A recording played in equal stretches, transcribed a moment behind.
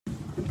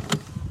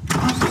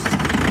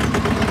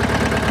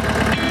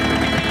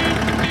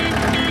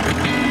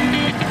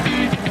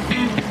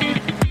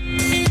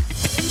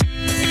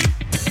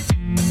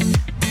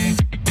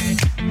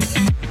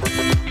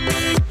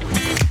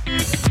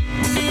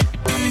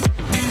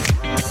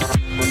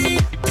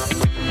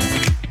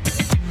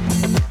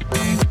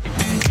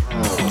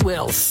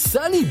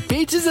Sunny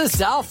beaches of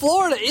South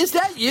Florida. Is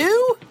that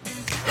you?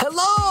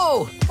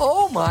 Hello!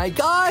 Oh my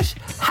gosh!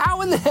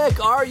 How in the heck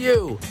are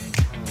you?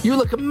 You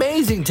look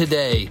amazing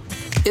today.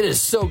 It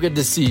is so good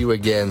to see you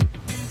again.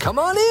 Come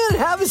on in,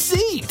 have a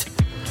seat.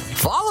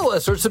 Follow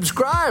us or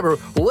subscribe or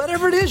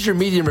whatever it is your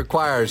medium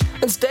requires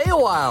and stay a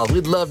while.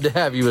 We'd love to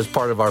have you as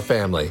part of our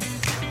family.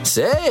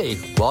 Say,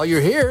 while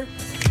you're here,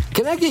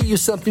 can I get you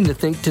something to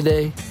think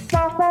today?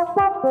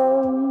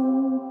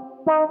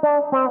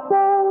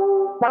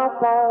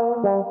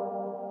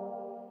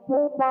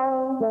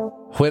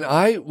 When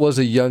I was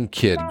a young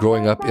kid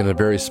growing up in a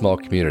very small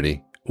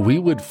community, we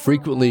would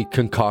frequently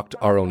concoct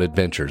our own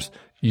adventures,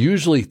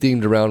 usually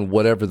themed around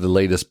whatever the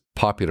latest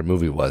popular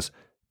movie was.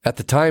 At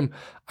the time,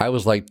 I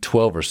was like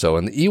 12 or so,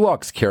 and the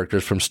Ewoks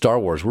characters from Star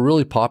Wars were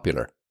really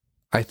popular.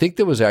 I think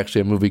there was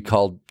actually a movie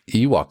called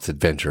Ewoks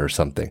Adventure or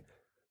something.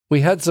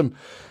 We had some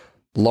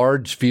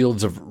large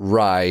fields of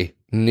rye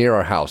near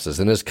our houses,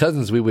 and as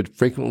cousins, we would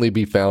frequently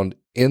be found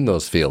in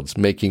those fields,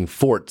 making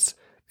forts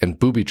and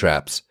booby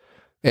traps,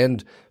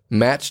 and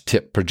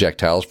match-tip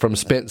projectiles from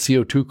spent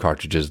CO2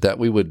 cartridges that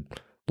we would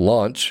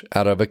launch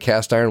out of a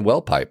cast-iron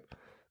well pipe,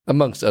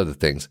 amongst other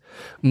things.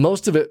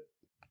 Most of it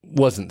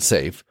wasn't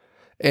safe,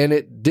 and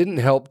it didn't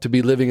help to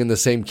be living in the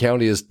same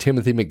county as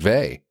Timothy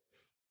McVeigh.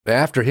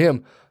 After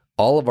him,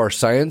 all of our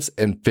science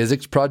and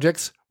physics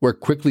projects were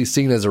quickly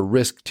seen as a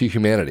risk to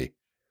humanity,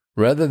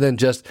 rather than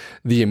just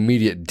the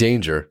immediate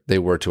danger they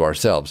were to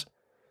ourselves.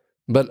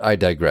 But I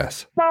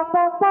digress.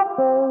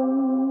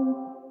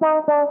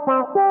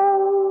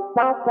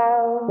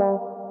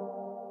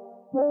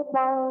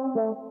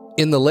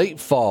 In the late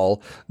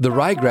fall, the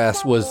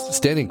ryegrass was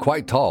standing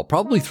quite tall,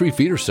 probably 3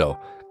 feet or so,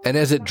 and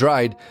as it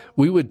dried,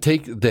 we would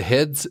take the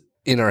heads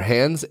in our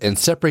hands and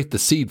separate the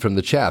seed from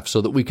the chaff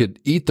so that we could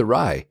eat the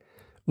rye.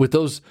 With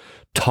those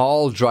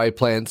tall, dry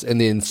plants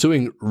and the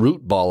ensuing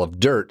root ball of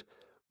dirt,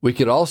 we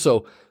could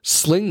also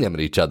sling them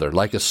at each other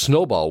like a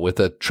snowball with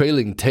a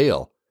trailing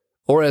tail.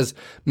 Or as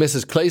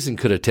Mrs. Clayson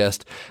could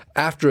attest,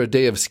 after a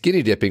day of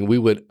skinny dipping, we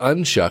would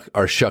unshuck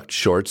our shucked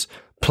shorts,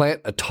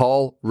 plant a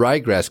tall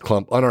ryegrass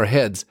clump on our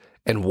heads,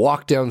 and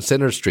walk down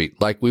Center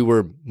Street like we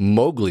were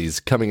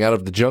Mowglis coming out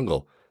of the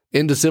jungle,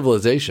 into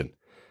civilization.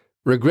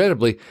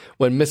 Regrettably,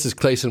 when Mrs.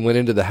 Clayson went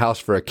into the house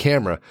for a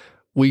camera,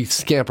 we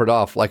scampered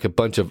off like a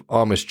bunch of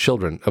Amish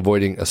children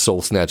avoiding a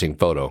soul-snatching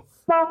photo.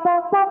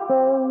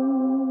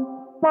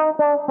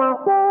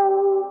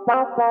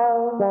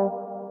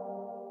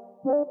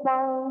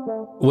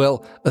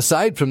 Well,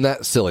 aside from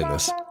that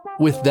silliness,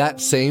 with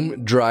that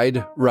same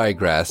dried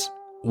ryegrass,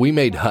 we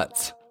made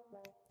huts.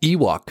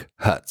 Ewok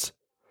huts.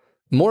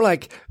 More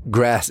like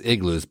grass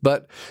igloos,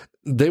 but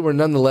they were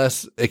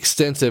nonetheless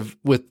extensive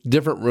with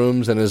different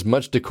rooms and as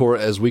much decor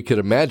as we could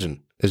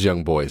imagine as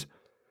young boys.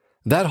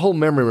 That whole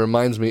memory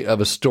reminds me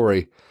of a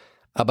story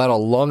about a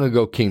long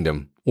ago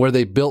kingdom where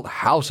they built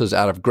houses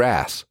out of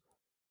grass.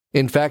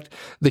 In fact,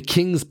 the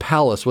king's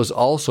palace was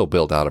also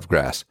built out of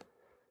grass.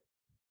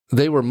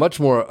 They were much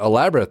more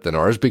elaborate than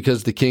ours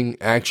because the king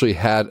actually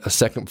had a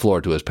second floor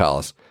to his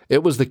palace.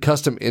 It was the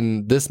custom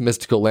in this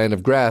mystical land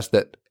of grass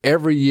that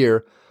every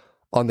year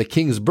on the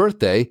king's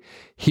birthday,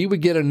 he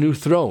would get a new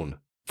throne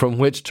from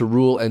which to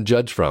rule and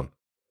judge from.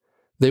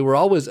 They were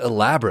always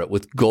elaborate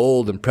with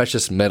gold and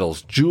precious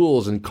metals,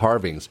 jewels and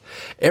carvings,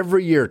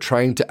 every year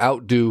trying to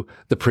outdo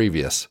the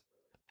previous.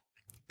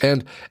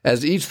 And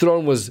as each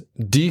throne was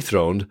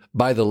dethroned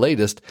by the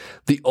latest,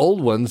 the old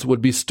ones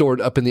would be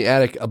stored up in the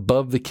attic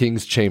above the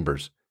king's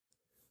chambers.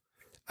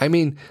 I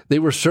mean, they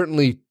were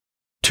certainly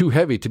too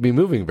heavy to be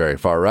moving very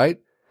far, right?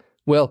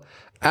 Well,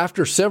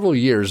 after several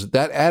years,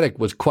 that attic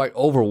was quite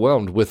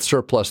overwhelmed with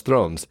surplus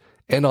thrones,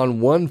 and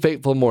on one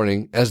fateful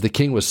morning, as the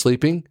king was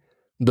sleeping,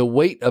 the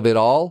weight of it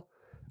all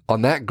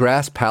on that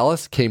grass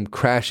palace came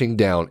crashing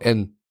down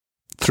and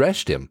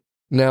threshed him.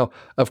 Now,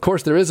 of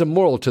course, there is a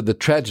moral to the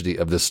tragedy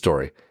of this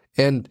story,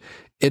 and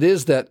it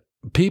is that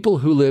people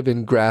who live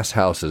in grass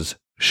houses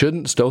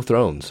shouldn't stow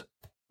thrones.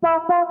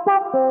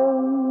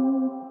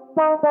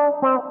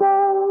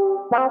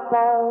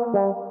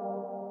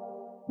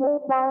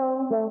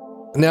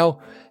 Now,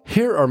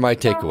 here are my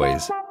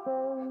takeaways.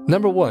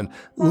 Number 1,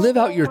 live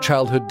out your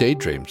childhood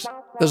daydreams,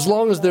 as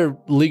long as they're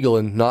legal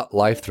and not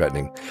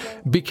life-threatening.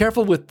 Be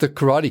careful with the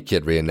Karate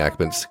Kid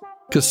reenactments,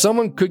 because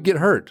someone could get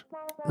hurt.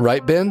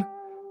 Right, Ben?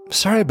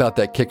 Sorry about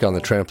that kick on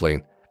the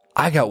trampoline.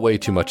 I got way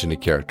too much into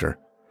character.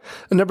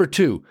 And number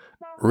 2,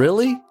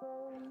 really?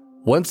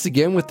 Once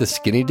again with the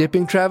skinny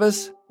dipping,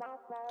 Travis?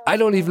 I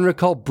don't even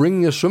recall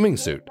bringing a swimming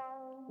suit.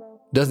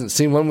 Doesn't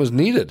seem one was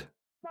needed.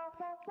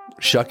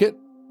 Shuck it,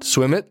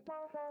 swim it,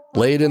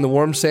 lay it in the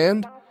warm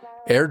sand,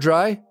 air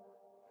dry,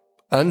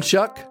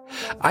 unshuck.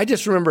 I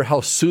just remember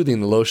how soothing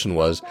the lotion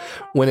was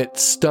when it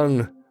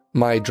stung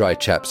my dry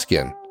chapped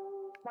skin.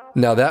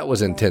 Now that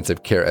was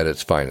intensive care at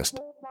its finest.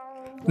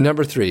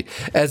 Number 3,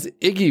 as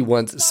Iggy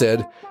once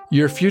said,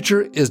 your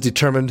future is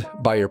determined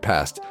by your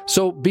past,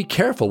 so be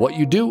careful what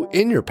you do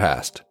in your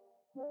past.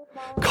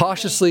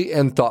 Cautiously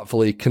and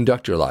thoughtfully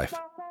conduct your life.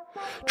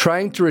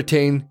 Trying to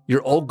retain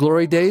your old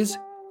glory days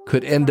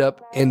could end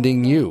up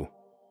ending you.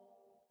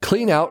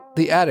 Clean out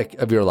the attic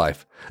of your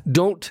life.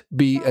 Don't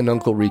be an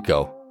Uncle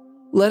Rico.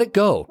 Let it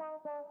go.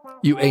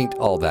 You ain't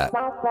all that.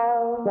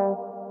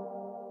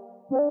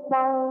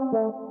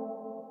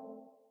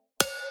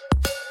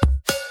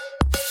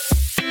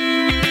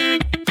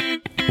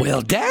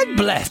 Well, dad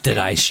blessed it.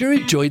 I sure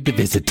enjoyed the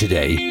visit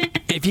today.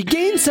 If you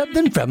gained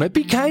something from it,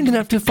 be kind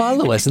enough to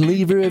follow us and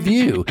leave a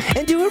review.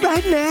 And do it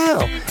right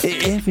now.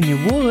 If you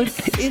would,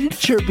 it'd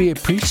sure be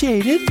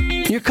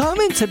appreciated. Your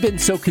comments have been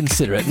so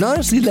considerate and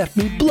honestly left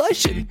me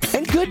blushing.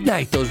 And good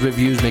night, those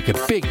reviews make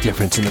a big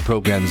difference in the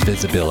program's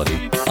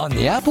visibility. On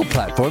the Apple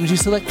platforms, you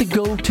select the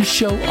Go to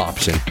Show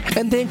option,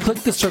 and then click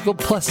the circle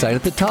plus sign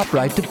at the top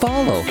right to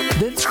follow.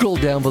 Then scroll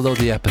down below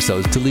the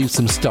episodes to leave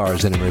some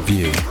stars and a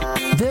review.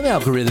 Them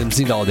algorithms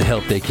need all the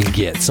help they can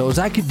get, so as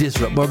I could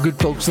disrupt more good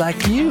folks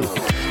like you.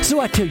 So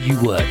I tell you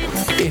what,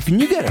 if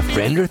you got a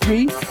friend or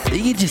 3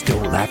 that you just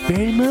don't like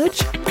very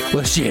much,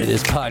 well, share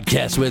this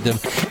podcast with them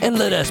and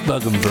let us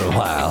bug them for a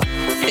while.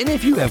 And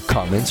if you have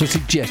comments or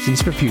suggestions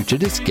for future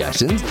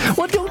discussions,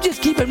 well, don't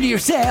just keep them to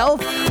yourself.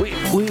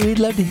 We'd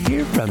love to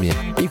hear from you.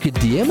 You could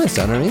DM us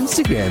on our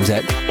Instagrams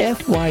at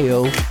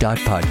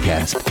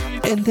fyo.podcast.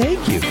 And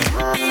thank you.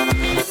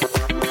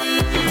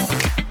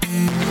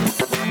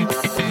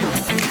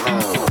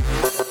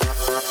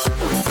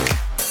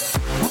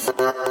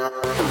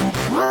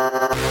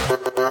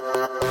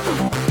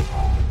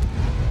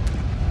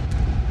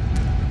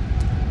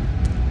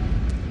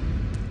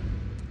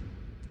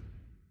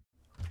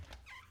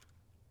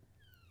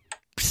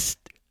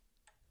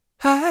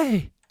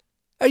 Hi,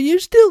 are you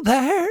still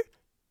there?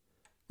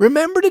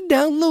 Remember to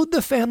download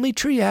the Family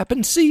Tree app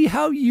and see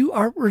how you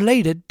are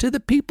related to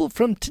the people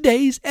from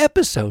today's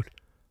episode.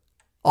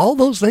 All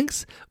those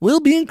links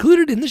will be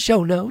included in the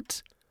show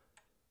notes.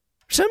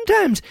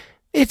 Sometimes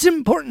it's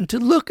important to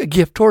look a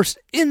gift horse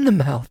in the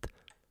mouth.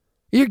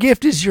 Your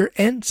gift is your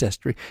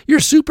ancestry. Your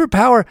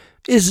superpower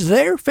is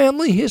their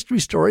family history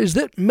stories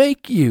that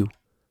make you.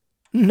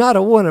 Not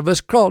a one of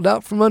us crawled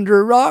out from under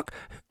a rock,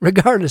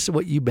 regardless of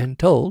what you've been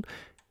told.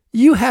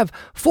 You have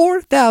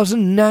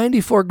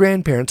 4,094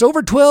 grandparents,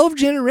 over 12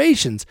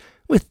 generations,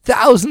 with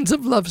thousands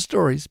of love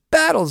stories,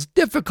 battles,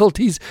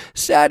 difficulties,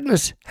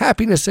 sadness,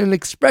 happiness, and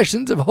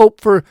expressions of hope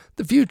for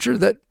the future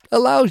that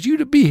allows you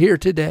to be here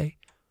today.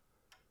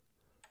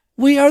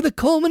 We are the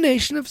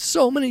culmination of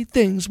so many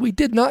things we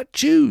did not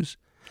choose.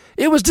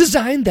 It was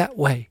designed that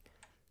way.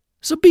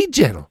 So be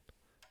gentle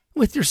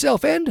with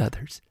yourself and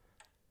others.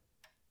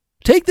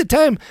 Take the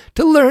time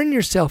to learn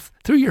yourself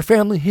through your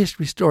family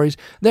history stories.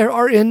 There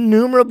are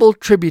innumerable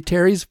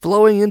tributaries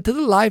flowing into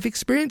the life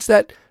experience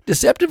that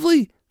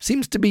deceptively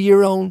seems to be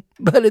your own,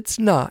 but it's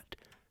not.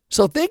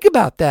 So think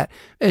about that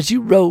as you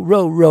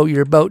row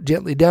your boat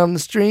gently down the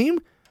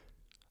stream.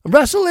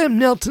 Russell M.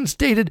 Nelson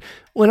stated,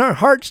 when our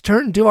hearts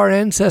turn to our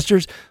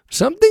ancestors,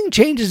 something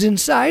changes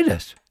inside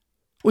us.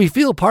 We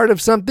feel part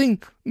of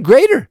something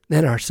greater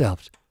than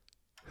ourselves.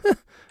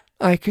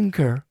 I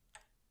concur.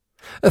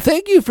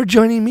 Thank you for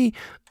joining me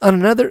on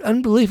another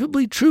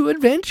unbelievably true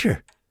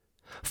adventure.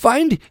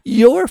 Find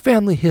your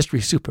family history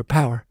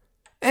superpower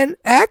and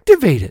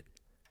activate it.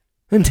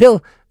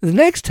 Until the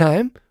next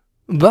time,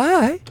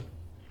 bye.